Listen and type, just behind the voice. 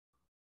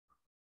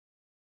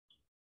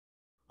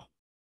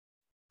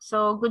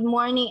So good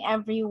morning,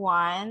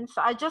 everyone. So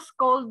I just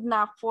called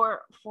na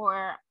for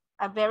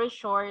a very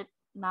short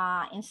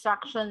na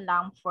instruction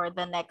lang for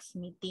the next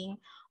meeting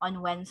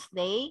on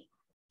Wednesday.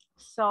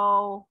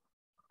 So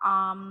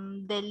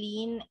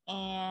Deline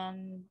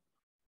and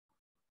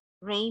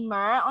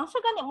Raymer, unsa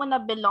gani mo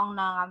na belong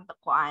na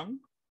kuan?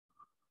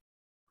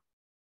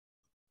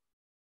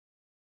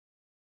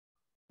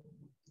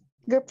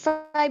 Group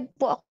 5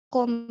 po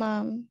ako,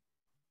 ma'am.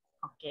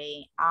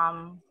 Okay.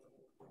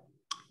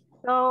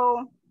 So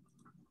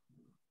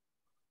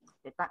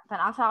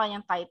tanaw sa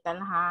kanyang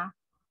title ha.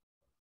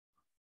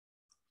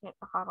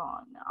 Ito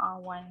karon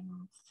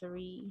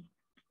 1-3-22.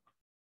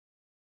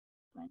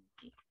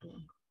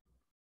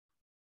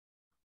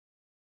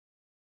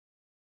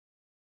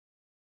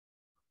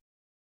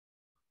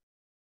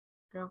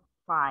 Group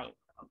 5.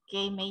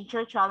 Okay,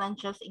 major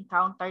challenges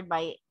encountered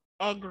by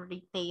egg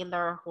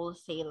retailer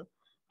wholesale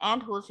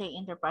and wholesale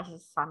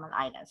enterprises sa Salmon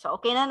Island. So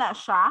okay na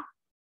siya.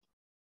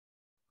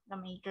 The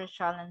major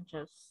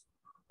challenges.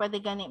 Pwede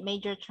gani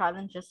major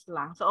challenges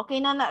lang. So okay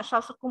na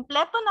siya. So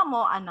kumpleto na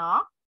mo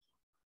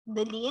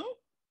Deline?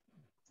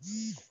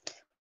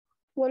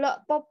 Wala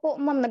pa po,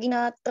 ma'am.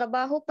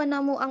 Naginatrabaho pa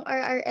na mo ang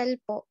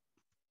RRL po.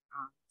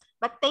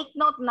 But take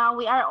note now,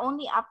 we are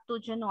only up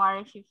to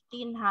January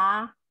 15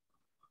 ha.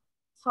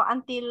 So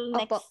until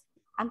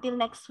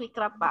next week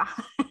ra pa.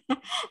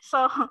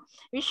 So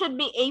we should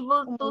be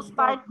able to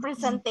start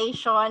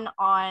presentation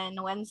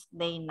on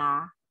Wednesday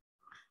na.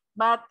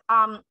 But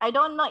I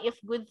don't know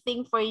if good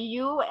thing for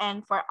you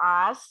and for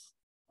us.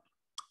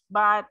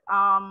 But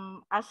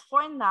as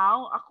for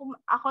now,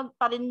 ako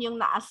pa rin yung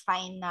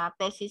na-assign na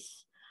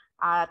thesis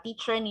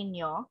teacher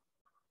ninyo.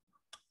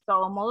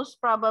 So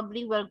most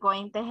probably we're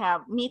going to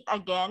meet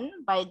again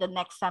by the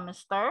next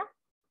semester.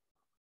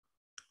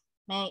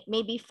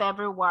 Maybe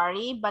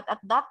February, but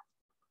at that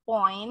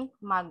point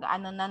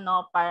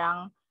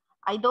parang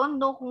I don't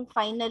know kung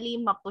finally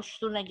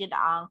mapush to na gid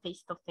ang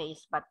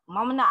face-to-face, but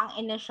mao na ang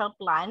initial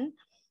plan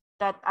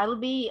that I'll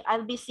be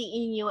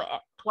seeing you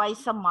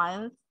twice a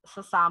month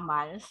sa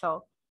Samal.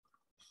 So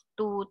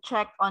to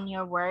check on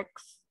your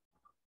works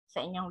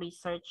sa inyong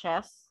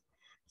researches.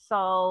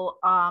 So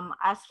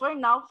as for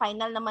now,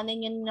 final naman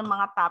ninyo ng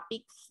mga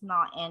topics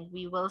no, and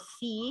we will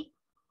see.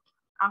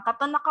 Ang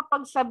kato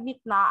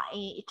nakapag-submit na,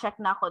 i-check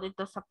na ako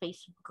dito sa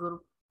Facebook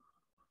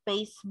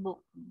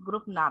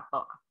group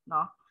nato,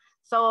 no?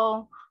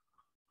 So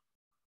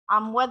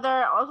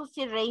whether also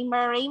si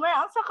Raymer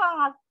ang sa ka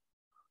nga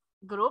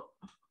group?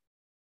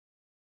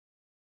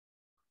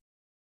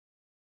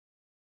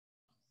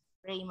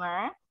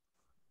 Raymer?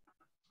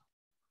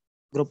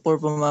 Group 4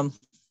 po, ma'am.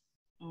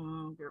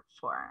 Group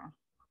 4.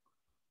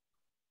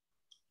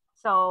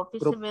 So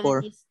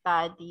feasibility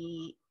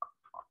study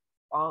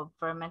of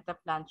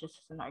fermented plant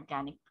juices and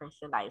organic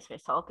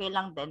fertilizer. So okay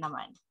lang din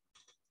naman.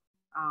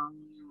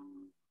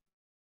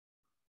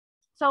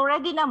 So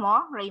ready na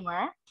mo,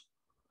 Raymer?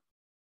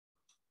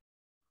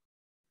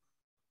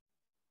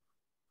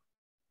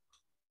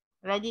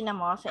 Ready na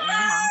mo sa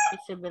inyong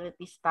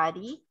feasibility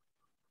study?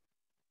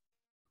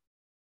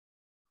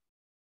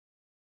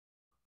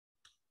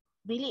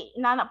 Dili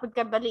nanapod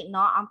ka dali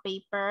no ang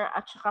paper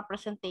at saka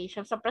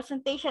presentation. Sa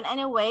presentation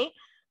anyway,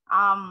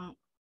 ang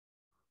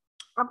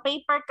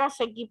paper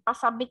kasi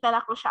gipasabit na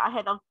ako siya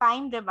ahead of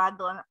time, 'di ba?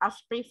 Doon as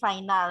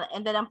pre-final,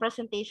 and then ang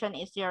presentation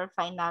is your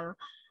final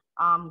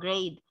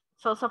grade.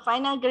 So sa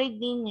final grade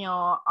ninyo,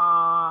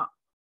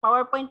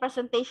 PowerPoint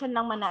presentation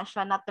lang man na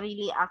siya, not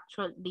really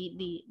actual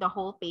the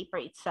whole paper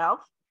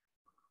itself.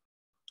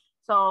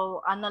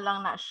 So ano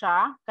lang na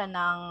siya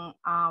kanang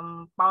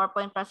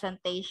PowerPoint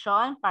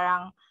presentation,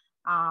 parang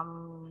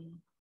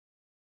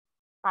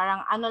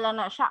ano lang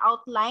na siya,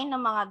 outline ng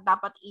mga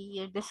dapat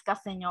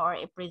i-discuss ninyo or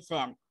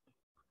i-present,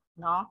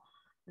 no?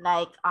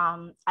 Like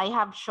I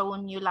have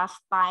shown you last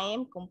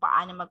time kung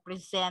paano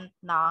mag-present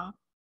ng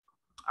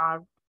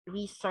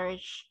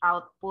research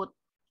output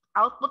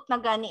na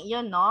gani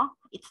yun, no?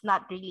 It's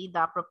not really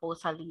the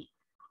proposal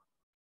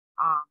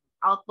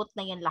output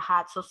na yun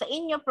lahat. So sa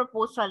inyo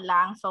proposal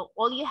lang, so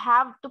all you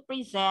have to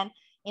present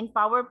in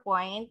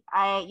PowerPoint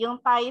ay yung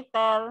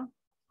title,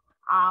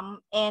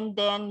 and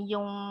then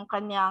yung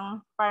kanyang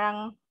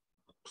parang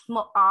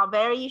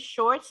very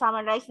short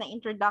summarized na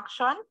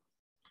introduction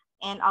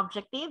and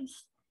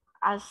objectives.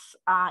 As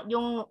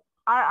yung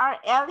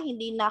RRL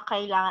hindi na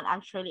kailangan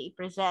actually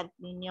i-present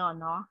ninyo,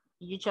 no?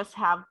 You just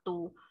have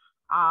to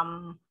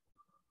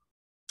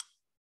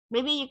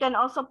maybe you can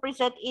also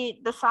present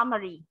the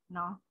summary,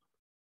 no,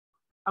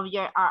 of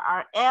your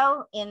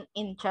RRL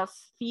in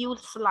just few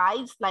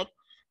slides, like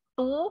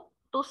two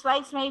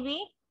slides maybe,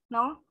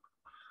 no?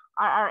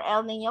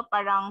 RRL ninyo,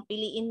 parang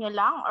piliin nyo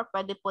lang or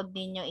pwede po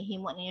ninyo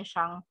ihimo ninyo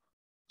siyang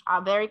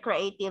very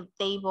creative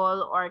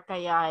table or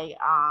kaya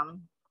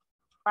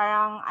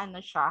parang ano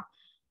siya,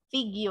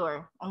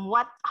 figure on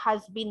what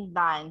has been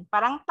done.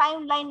 Parang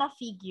timeline na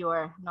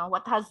figure, no?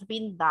 What has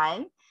been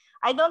done.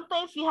 I don't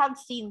know if you have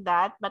seen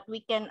that, but we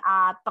can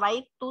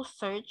try to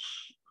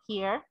search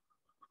here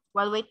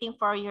while waiting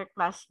for your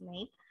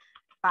classmate.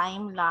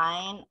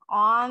 Timeline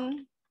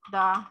on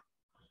the,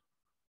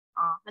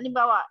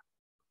 halimbawa,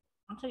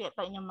 sige,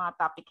 ito inyong mga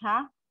topic,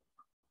 ha?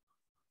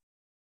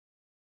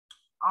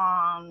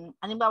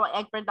 Halimbawa,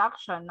 egg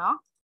production, no?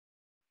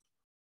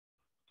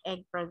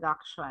 Egg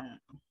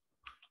production.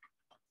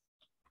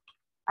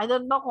 I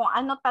don't know kung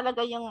ano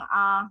talaga yung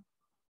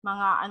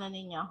mga ano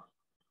ninyo,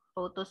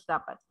 photos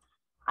dapat.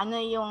 Ano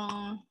yung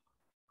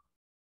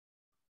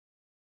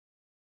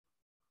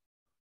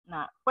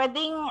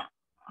pwedeng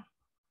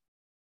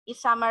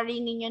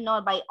i-summary ninyo,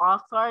 no, by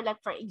author, like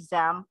for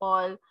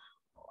example,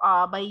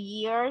 by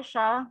year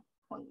siya,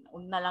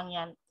 huwag na lang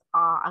yan,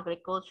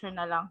 agriculture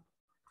na lang,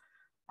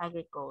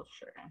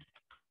 agriculture.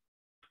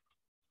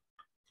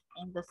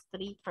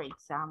 Industry, for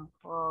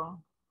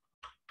example.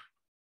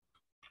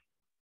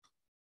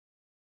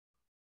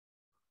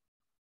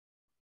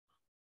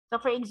 So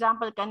for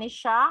example, kani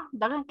siya,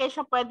 daghan kay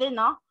siya pwede,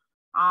 no?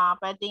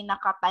 Pwede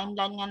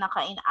naka-timeline nga,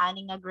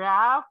 naka-in-ani nga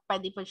graph,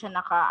 pwede po siya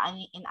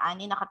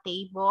naka-in-ani,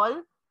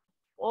 naka-table,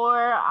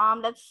 or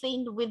let's say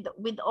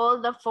with all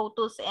the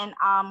photos and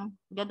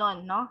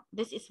ganon, no?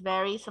 This is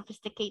very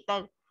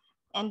sophisticated.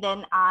 And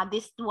then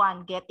this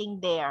one, getting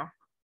there.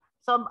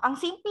 So ang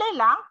simple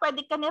lang,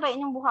 pwede ka nira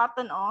inyong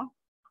buhatan, oh.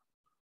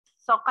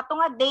 So kato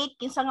nga date,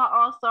 kinsa nga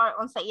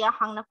author, unsa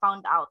iyahang na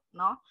found out,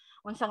 no?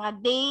 Unsa nga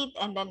date,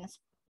 and then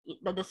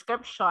the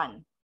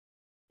description.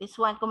 This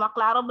one, kung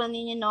maklaro ba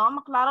ninyo, no?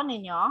 Maklaro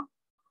ninyo.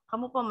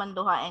 Kamu pa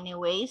manduha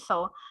anyway.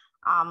 So,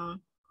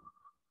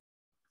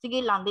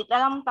 sige lang, di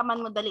lang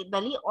taman mo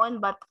dali-dali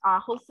on, but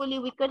hopefully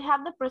we could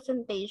have the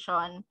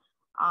presentation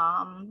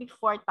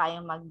before tayo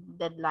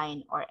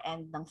mag-deadline or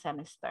end ng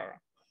semester.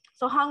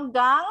 So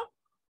hanggang,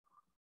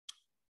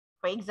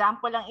 for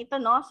example lang ito,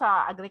 no,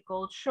 sa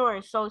agriculture.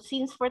 So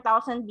since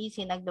 4000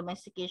 BC,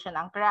 nag-domestication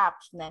ang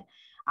crops.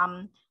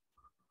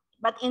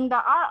 But in the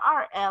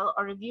RRL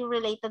or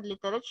review-related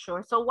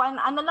literature, so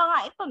ano lang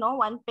nga ito, no,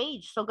 1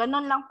 page. So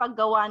ganun lang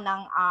paggawa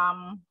ng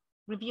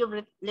review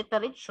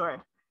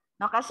literature.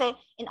 No, kasi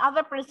in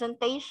other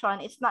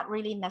presentation, it's not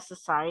really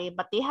necessary,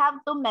 but you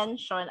have to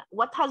mention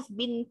what has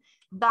been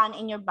done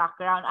in your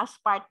background as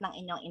part ng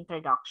inyong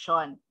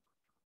introduction.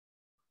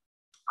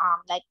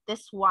 Like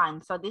this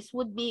one. So this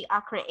would be a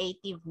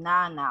creative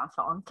na.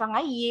 So unsa nga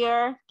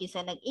year,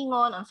 kisa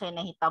nag-ingon, unsa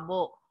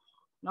nahitabo,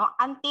 no,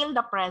 until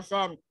the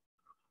present.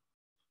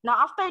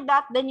 Now, after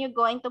that, then you're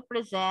going to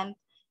present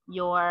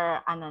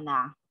your,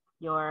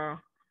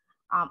 your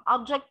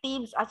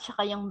objectives at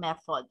saka yung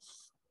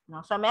methods.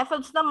 No? So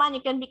methods naman,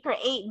 you can be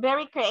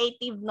very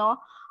creative,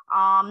 no?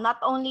 Not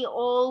only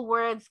all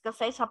words,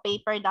 kasi sa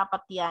paper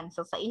dapat yan.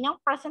 So sa inyong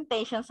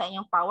presentation, sa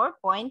inyong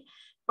PowerPoint,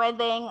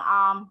 pwedeng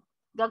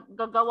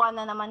gagawa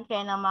na naman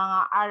kayo ng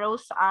mga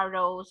arrows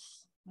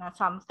na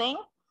something.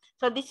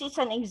 So this is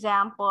an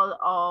example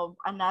of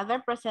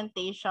another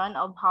presentation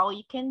of how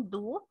you can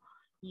do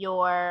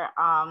your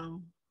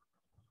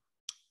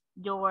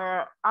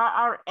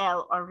RRL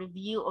or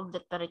review of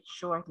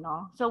literature,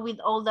 no? So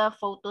with all the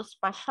photos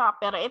pa siya,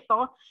 pero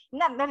ito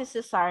not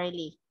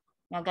necessarily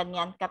na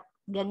ganyan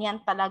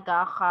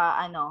talaga ka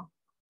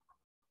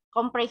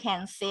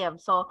comprehensive.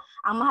 So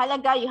ang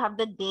mahalaga, you have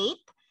the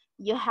date,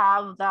 you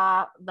have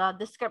the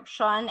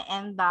description,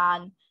 and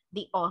then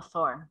the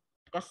author.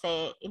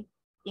 Kasi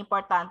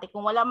importante,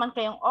 kung wala man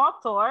kayong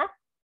author,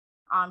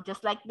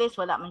 just like this,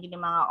 wala man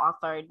yung mga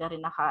author na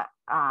rin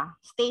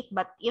naka-state,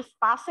 but if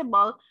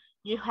possible,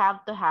 you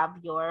have to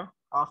have your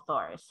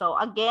author. So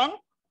again,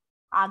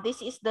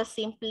 this is the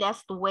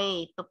simplest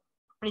way to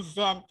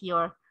present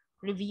your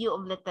review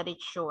of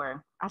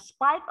literature as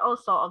part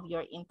also of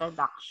your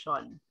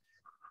introduction.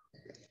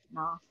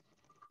 No?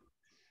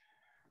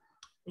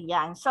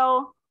 Yan.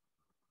 So,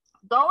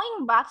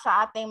 going back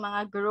sa ating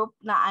mga group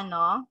na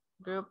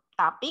group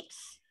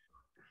topics.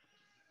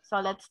 So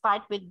let's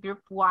start with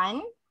group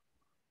 1.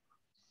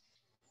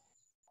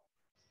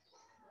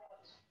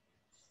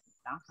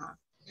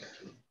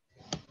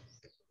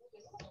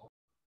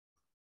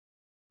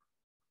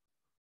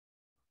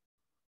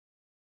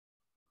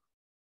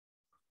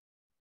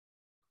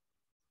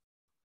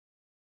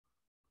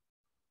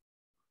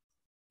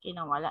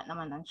 Kinawala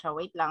naman ang siya.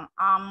 Wait lang.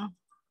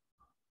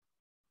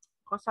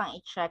 Kusang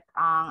i-check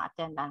ang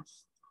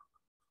attendance.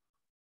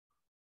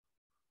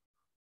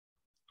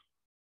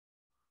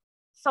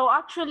 So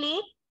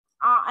actually,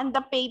 on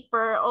the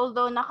paper,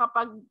 although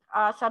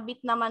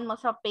nakapag-submit naman mo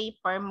sa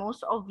paper,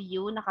 most of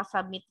you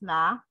nakasubmit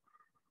na.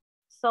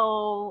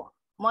 So,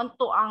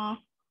 monto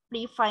ang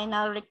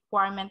pre-final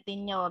requirement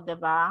niyo,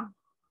 'di ba?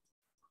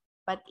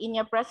 But in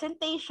your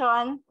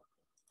presentation,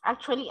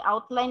 actually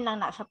outline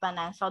lang na sa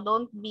tanan. So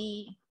don't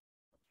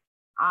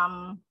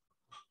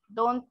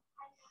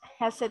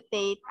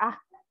hesitate.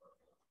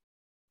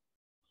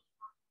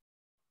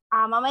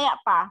 Mamaya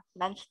pa,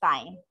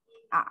 lunchtime.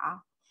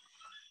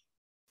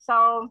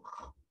 So,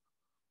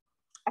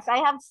 as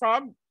I have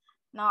said,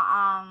 no,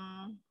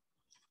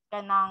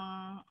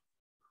 kanang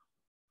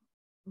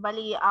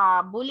bali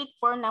bullet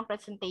form ng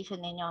presentation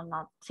ninyo,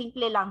 no,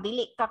 simple lang,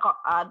 dili ka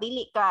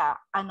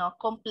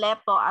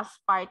kompleto as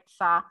part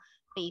sa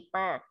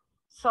paper.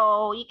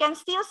 So you can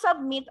still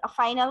submit a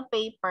final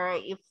paper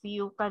if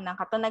you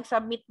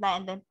nag-submit na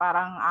and then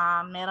parang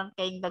meron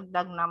kayong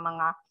dagdag na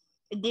mga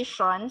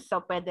editions, so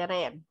pwede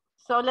rin.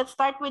 So let's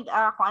start with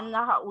kung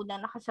ano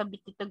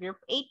nakasabit dito group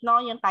 8, no?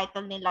 Yung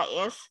title nila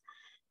is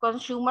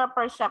Consumer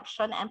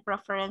Perception and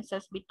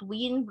Preferences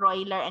Between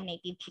Broiler and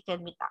Native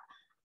Chicken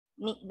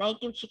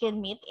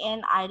Meat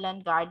in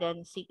Island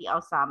Garden City,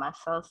 Osama.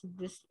 So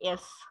this is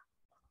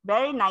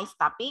very nice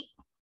topic,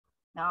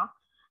 no?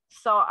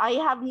 So I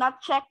have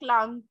not checked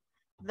lang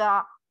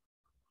the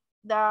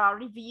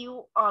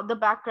review or the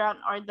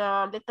background or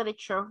the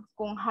literature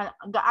kung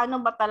gaano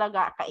ba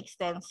talaga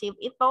ka-extensive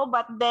ito,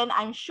 but then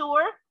I'm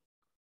sure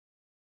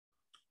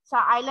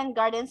sa Island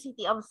Garden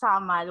City of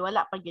Samal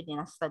wala pa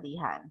yun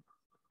na-studyhan.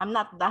 I'm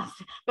not that,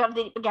 pero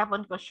di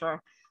pagkapon ko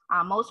sure.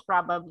 Most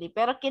probably.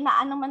 Pero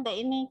kinaano man da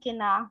ini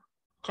kina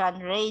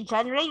John Ray.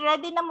 John Ray,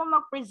 ready na mo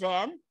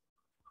mag-present?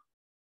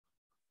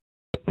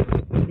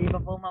 Hindi pa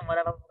po ma'am,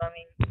 wala pa po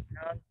kami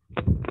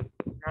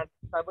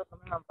nagsabot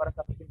naman ma'am para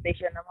sa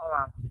presentation naman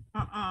ma'am.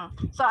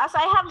 So as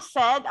I have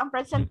said, ang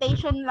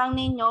presentation lang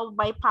ninyo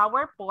by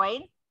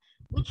PowerPoint,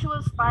 which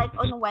will start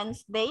on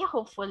Wednesday,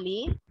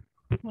 hopefully.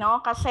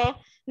 No? Kasi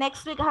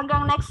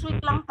hanggang next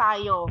week lang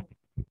tayo.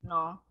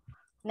 No?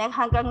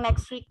 Hanggang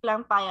next week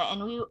lang tayo.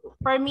 And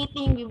per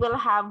meeting, we will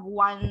have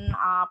one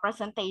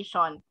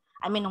presentation.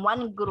 I mean,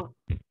 one group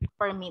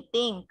per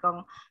meeting.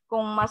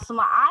 Kung mas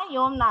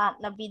maayon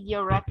na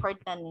video record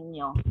na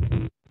ninyo,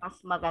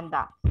 mas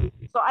maganda.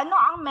 So ano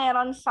ang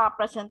meron sa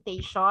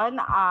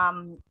presentation?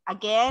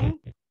 Again,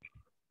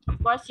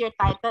 of course, your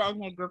title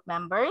and your group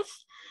members.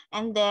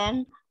 And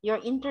then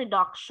your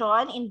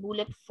introduction in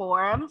bullet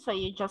form. So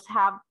you just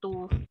have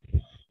to,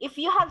 if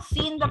you have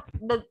seen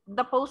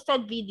the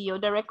posted video,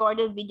 the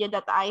recorded video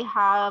that I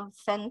have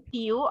sent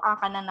you,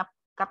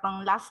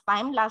 katang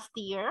last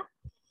year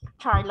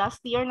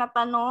na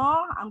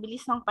tanong, ang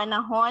bilis ng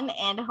panahon,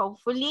 and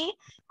hopefully,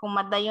 kung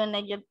madayon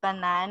na yung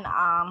tanan,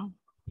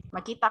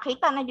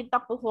 makita-kita na yung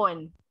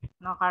tapuhon,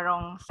 no,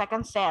 karong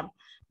second sem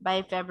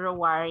by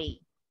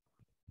February.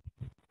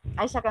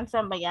 Ay, second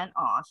sem ba yan?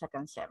 Oo,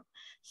 second sem.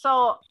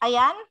 So,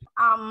 ayan,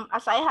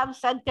 as I have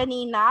said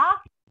kanina,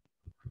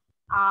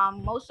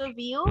 most of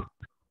you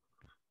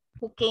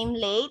who came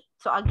late,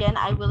 so again,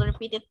 I will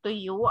repeat it to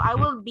you. I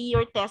will be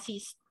your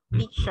thesis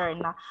teacher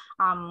na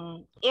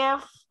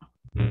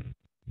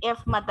if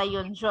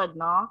madayon jud,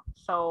 no?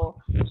 So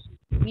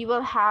we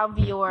will have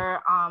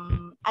your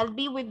I'll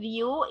be with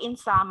you in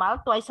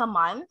Samal twice a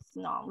month,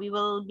 no? We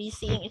will be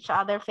seeing each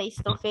other face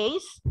to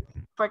face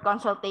for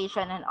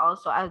consultation and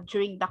also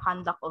during the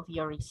conduct of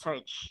your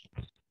research.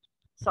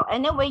 So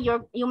anyway,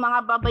 yung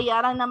mga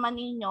babayaran naman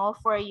ninyo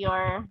for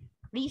your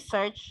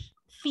research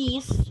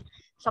fees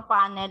sa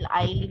panel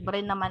ay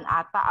libre naman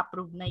ata,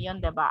 approved na yon,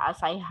 diba? As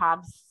I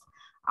have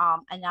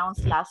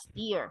announced last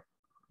year.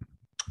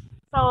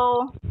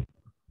 So,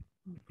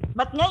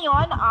 but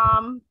ngayon,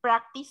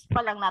 practice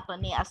pa lang nato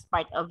ni as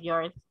part of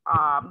your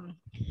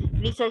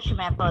research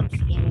methods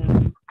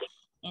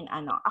in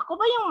ano. Ako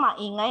ba yung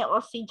maingay o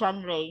si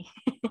John Ray?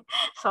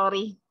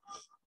 Sorry.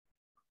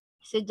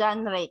 Si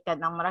John Ray ka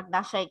nang marag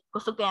na siya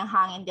kusog kayang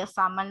hangin diya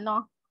saman,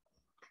 no?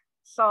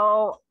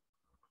 So,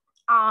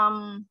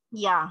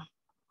 yeah.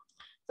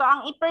 So,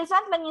 ang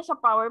i-present lang niyo sa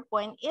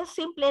PowerPoint is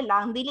simple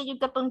lang, dili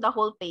yung katong the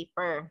whole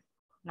paper,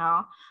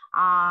 no?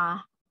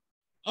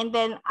 And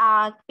then,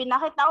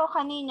 pinakita ko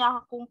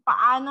kanina kung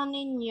paano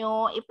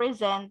ninyo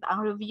i-present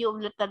ang review of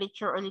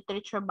literature or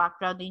literature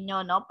background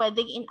ninyo, no?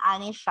 Pwedeng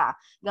in-ani siya.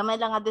 Gamay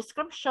lang ang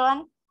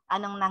description,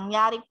 anong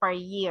nangyari per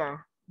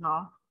year,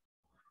 no?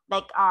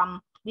 Like,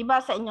 di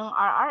ba sa inyong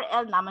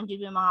RRL, naman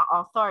yun yung mga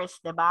authors,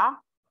 di ba?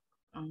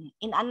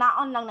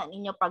 In-anaon lang na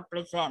ninyo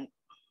pag-present,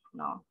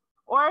 no?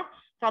 Or,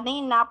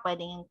 kanina,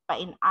 pwedeng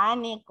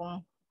pa-in-ani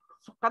kung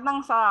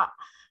kadang sa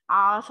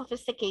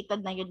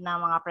sophisticated na yun na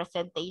mga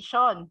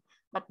presentation.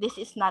 But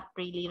this is not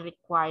really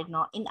required,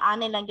 no?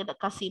 In-ani lang yun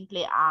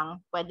kasimple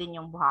ang pwede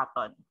nyong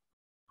buhaton.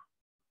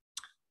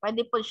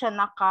 Pwede po siya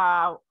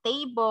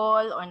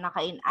naka-table or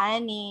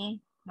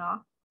naka-in-ani,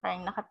 no?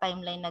 Parang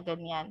naka-timeline na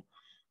ganyan.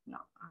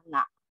 No,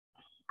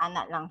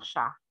 ana lang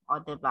siya.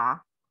 O,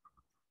 diba?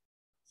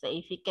 So,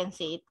 if you can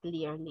see it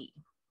clearly.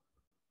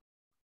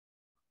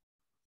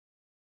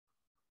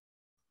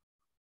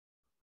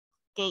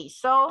 Okay,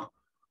 so,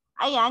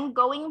 ayan,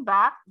 going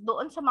back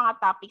doon sa mga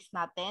topics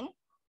natin,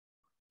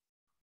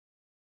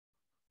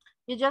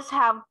 you just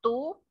have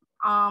to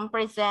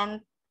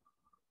present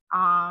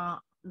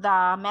the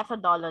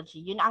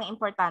methodology. Yun ang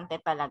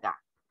importante talaga.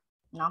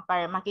 No?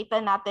 Para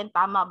makita natin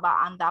tama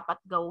ba ang dapat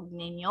gawin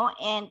ninyo.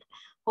 And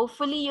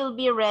hopefully, you'll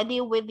be ready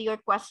with your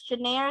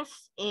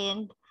questionnaires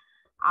and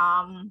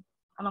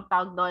anong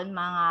tawag doon,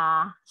 mga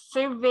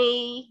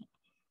survey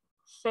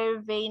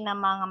na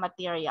mga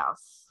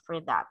materials for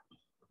that.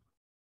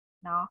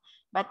 No?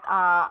 But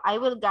I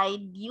will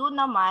guide you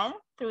naman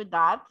through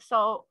that.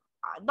 So,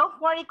 don't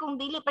worry kung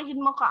dili pa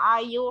yun mo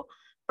kaayo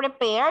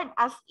prepared,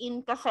 as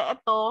in kasi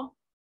ito,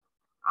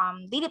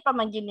 dili pa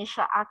man yun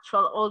siya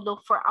actual,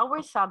 although for our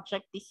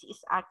subject, this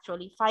is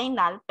actually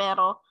final,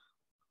 pero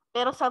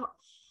Pero sa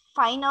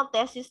final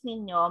thesis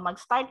ninyo,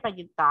 mag-start pa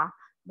yun ta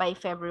by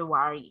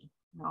February.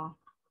 No?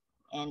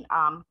 And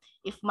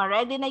if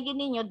ma-ready na yun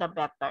ninyo, the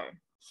better.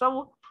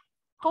 So,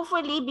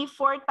 hopefully,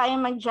 before tayo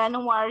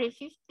mag-January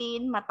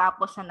 15,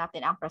 matapos na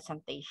natin ang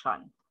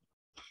presentation.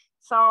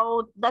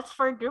 So, that's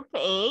for Group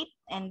 8.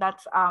 And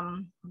that's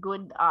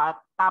good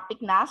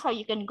topic na. So,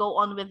 you can go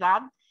on with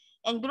that.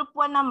 And Group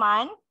 1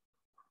 naman,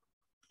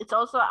 it's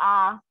also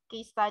a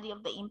case study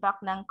of the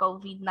impact ng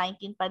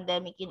COVID-19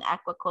 pandemic in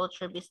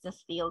aquaculture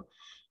business field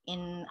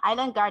in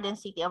Island Garden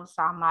City of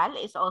Samal.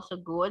 Is also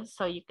good.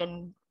 So, you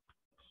can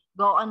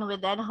go on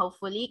with that,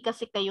 hopefully,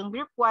 kasi kayong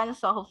Group 1,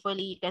 so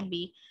hopefully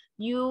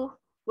you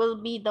will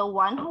be the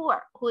one who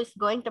is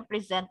going to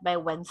present by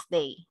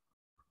Wednesday.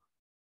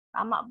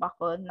 Tama ba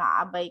ko?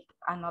 Naabay,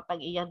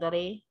 tag-iya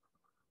dere?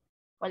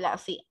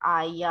 Wala si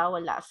Aya,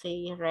 wala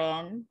si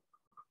Ren.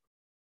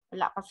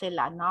 Wala pa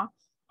sila, no?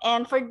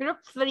 And for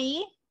Group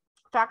 3,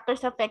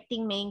 factors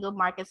affecting mango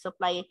market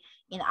supply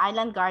in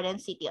Island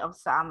Garden City of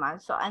Samal.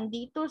 So,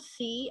 andito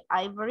si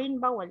Ivorine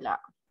ba? Wala.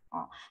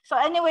 Oh. So,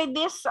 anyway,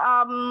 this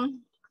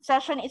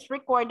session is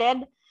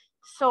recorded,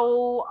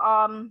 so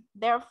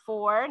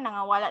therefore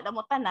nangawala na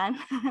mo tanan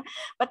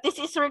but this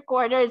is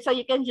recorded, so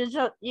you can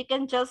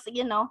just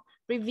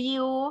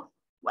review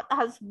what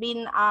has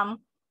been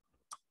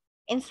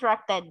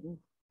instructed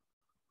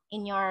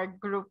in your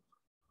group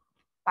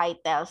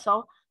title.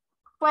 So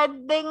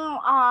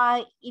pwedeng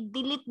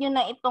i-delete nyo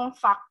na itong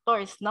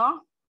factors,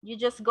 no? You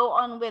just go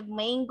on with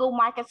mango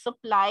market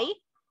supply,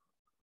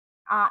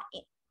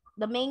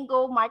 the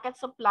mango market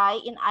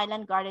supply in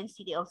Island Garden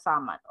City of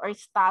Samal, or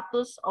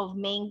status of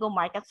mango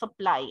market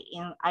supply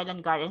in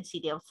Island Garden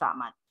City of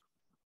Samal.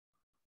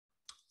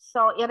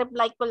 So,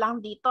 i-reply ko lang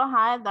dito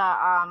ha,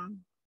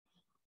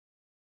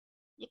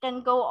 you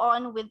can go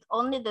on with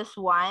only this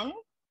one.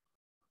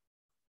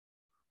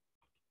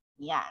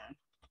 Yan.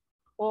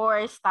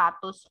 Or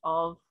status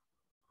of,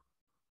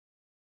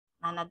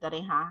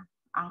 nanadari ha,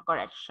 ang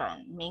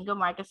correction. Mango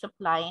market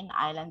supply in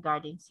Island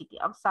Garden City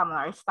of Samal,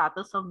 or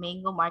status of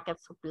mango market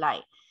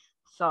supply.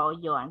 So,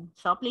 yun.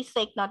 So, please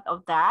take note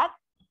of that.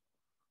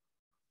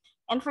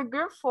 And for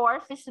Group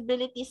 4,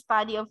 feasibility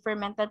study of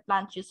fermented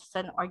plant juices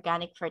and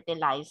organic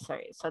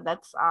fertilizer. So,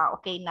 that's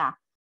okay na,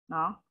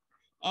 no?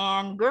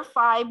 And Group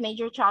 5,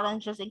 major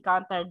challenges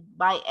encountered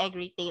by egg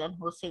retail and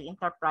wholesale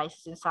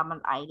enterprises in Samal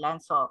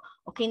Island. So,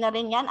 okay na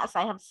rin yan, as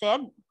I have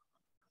said.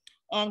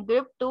 And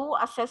Group 2,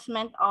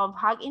 assessment of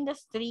hog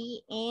industry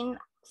in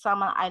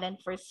Samal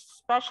Island for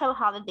special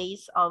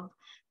holidays of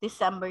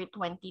December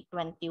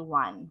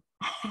 2021.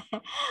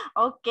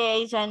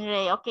 Okay,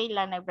 genre. Okay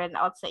lang, nag-brand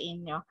out sa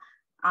inyo.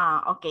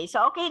 Okay,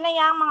 so okay na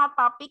yung mga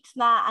topics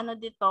na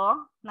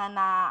dito,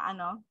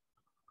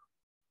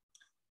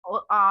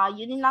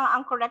 yun lang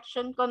ang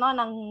correction ko, no,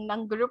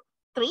 ng Group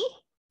 3.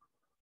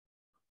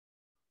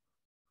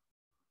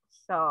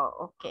 So,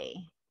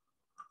 okay.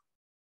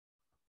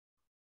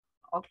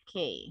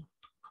 Okay.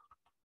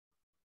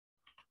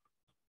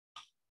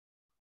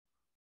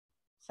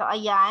 So,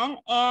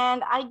 ayan.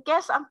 And I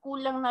guess ang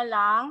kulang na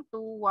lang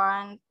 2,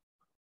 1,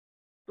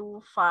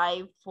 2,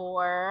 5,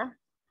 4,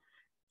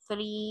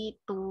 3,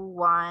 2,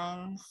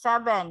 1,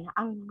 7.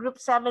 Ang Group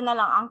 7 na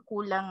lang ang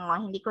kulang.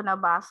 Hindi ko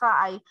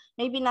nabasa. Ay,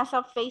 maybe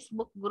nasa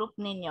Facebook group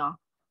ninyo.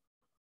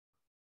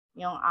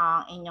 Yung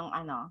inyong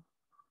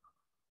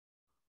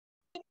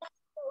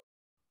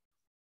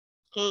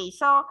Okay,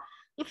 so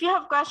if you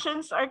have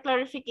questions or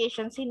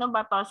clarifications, sino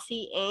ba to?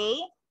 Si A?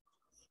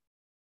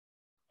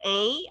 A,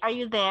 are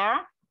you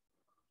there?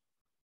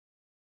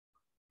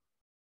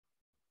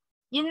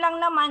 Yun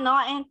lang naman, no?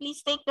 And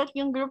please take that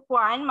yung Group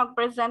 1.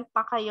 Mag-present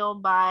pa kayo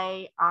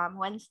by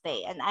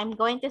Wednesday. And I'm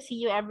going to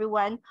see you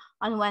everyone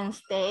on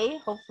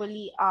Wednesday.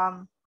 Hopefully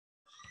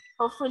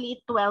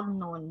 12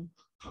 noon.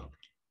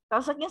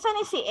 Tapos, saan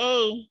ni si A?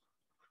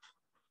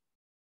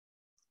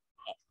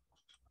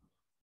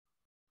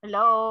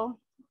 Hello?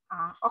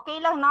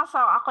 Okay lang, no?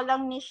 So, ako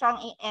lang ni siyang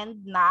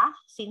i-end na.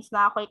 Since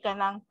na ako'y ka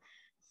ng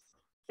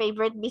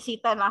favorite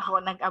bisita na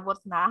ako, nag-abot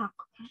na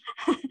ako.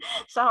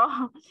 So,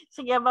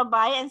 sige,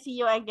 bye-bye and see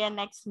you again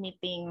next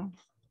meeting.